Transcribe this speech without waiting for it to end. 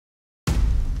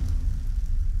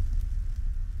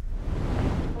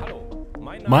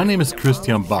My name is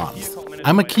Christian Barnes.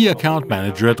 I'm a key account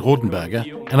manager at ROTHENBERGER,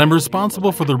 and I'm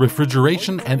responsible for the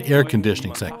refrigeration and air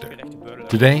conditioning sector.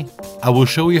 Today, I will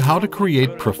show you how to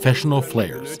create professional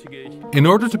flares. In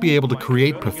order to be able to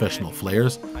create professional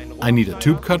flares, I need a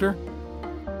tube cutter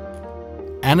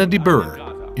and a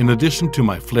deburrer, in addition to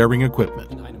my flaring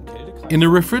equipment. In a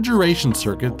refrigeration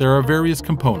circuit, there are various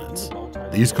components.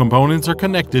 These components are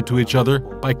connected to each other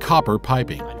by copper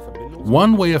piping.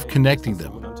 One way of connecting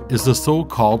them is the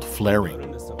so-called flaring.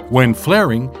 When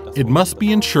flaring, it must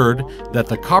be ensured that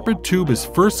the copper tube is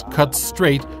first cut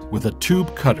straight with a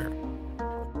tube cutter.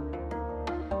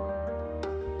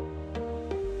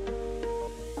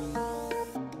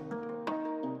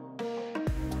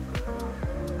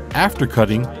 After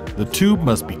cutting, the tube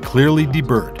must be clearly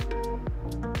deburred.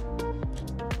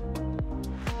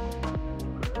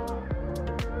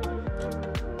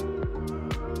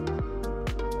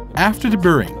 After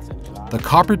deburring, the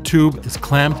copper tube is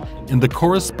clamped in the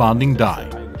corresponding die.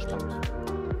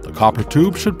 The copper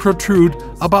tube should protrude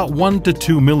about 1 to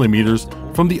 2 millimeters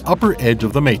from the upper edge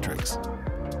of the matrix.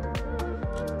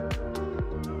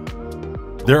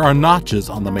 There are notches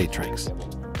on the matrix.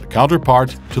 The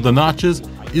counterpart to the notches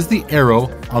is the arrow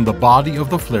on the body of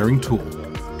the flaring tool.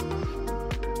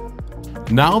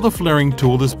 Now the flaring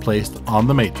tool is placed on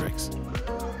the matrix.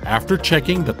 After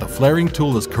checking that the flaring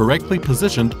tool is correctly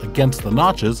positioned against the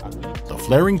notches, the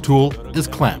flaring tool is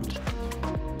clamped.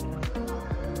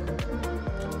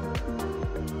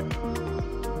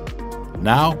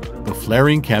 Now the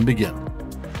flaring can begin.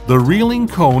 The reeling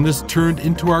cone is turned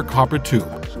into our copper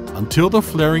tube until the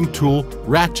flaring tool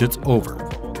ratchets over.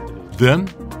 Then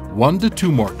 1 to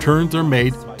 2 more turns are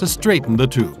made to straighten the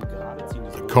tube.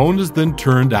 The cone is then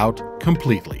turned out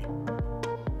completely.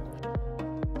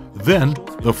 Then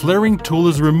the flaring tool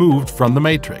is removed from the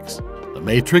matrix. The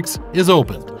matrix is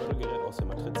opened.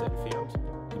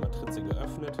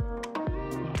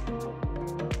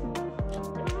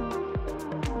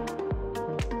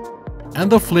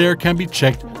 And the flare can be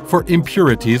checked for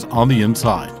impurities on the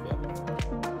inside.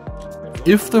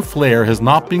 If the flare has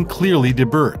not been clearly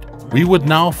deburred, we would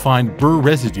now find burr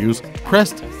residues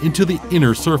pressed into the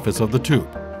inner surface of the tube,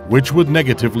 which would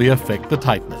negatively affect the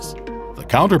tightness. The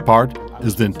counterpart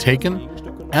is then taken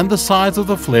and the size of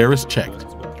the flare is checked.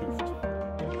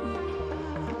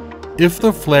 If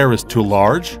the flare is too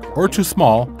large or too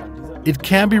small, it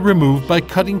can be removed by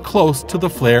cutting close to the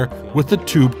flare with the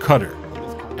tube cutter,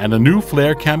 and a new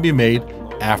flare can be made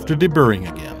after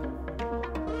deburring again.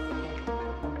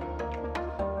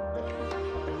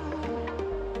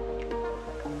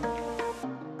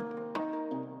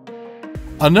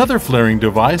 Another flaring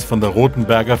device from the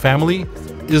ROTHENBERGER family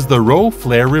is the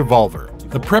ROFLARE Revolver.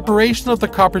 The preparation of the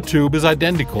copper tube is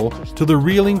identical to the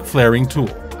reeling flaring tool.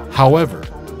 However,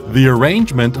 the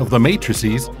arrangement of the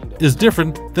matrices is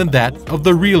different than that of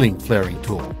the reeling flaring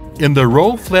tool. In the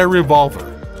ROFLARE Revolver,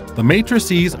 the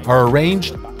matrices are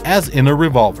arranged as in a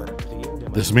revolver.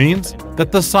 This means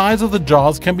that the size of the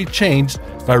jaws can be changed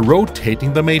by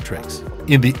rotating the matrix.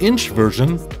 In the inch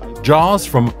version, jaws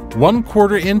from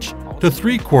 1/4 inch to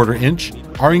 3/4 inch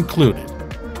are included.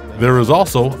 There is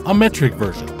also a metric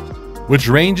version, which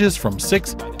ranges from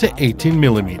 6 to 18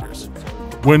 millimeters.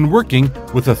 When working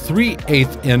with a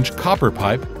 3/8 inch copper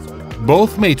pipe,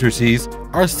 both matrices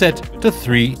are set to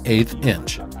 3/8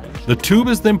 inch. The tube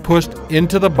is then pushed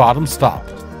into the bottom stop,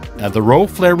 and the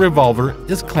ROFLARE Revolver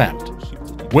is clamped.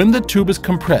 When the tube is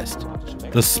compressed,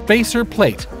 the spacer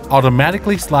plate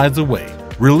automatically slides away,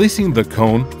 releasing the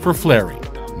cone for flaring.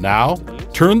 Now,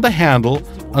 turn the handle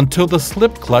until the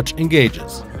slip clutch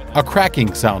engages. A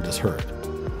cracking sound is heard.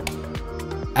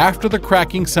 After the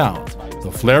cracking sound,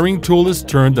 the flaring tool is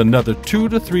turned another 2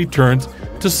 to 3 turns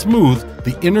to smooth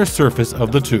the inner surface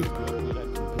of the tube.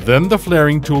 Then the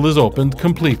flaring tool is opened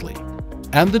completely,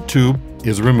 and the tube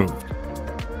is removed.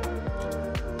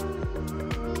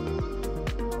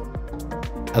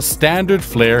 A standard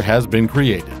flare has been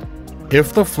created.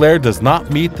 If the flare does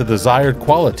not meet the desired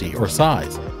quality or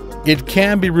size, it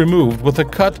can be removed with a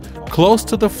cut close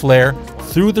to the flare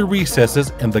through the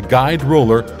recesses in the guide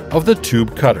roller of the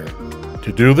tube cutter.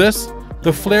 To do this,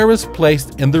 the flare is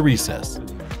placed in the recess.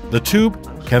 The tube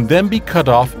can then be cut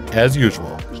off as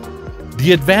usual.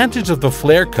 The advantage of the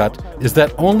flare cut is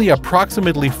that only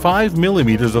approximately 5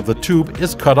 millimeters of the tube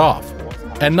is cut off,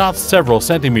 and not several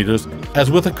centimeters as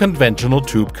with a conventional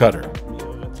tube cutter.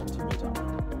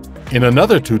 In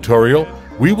another tutorial,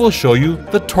 we will show you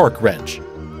the torque wrench.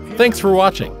 Thanks for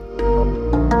watching.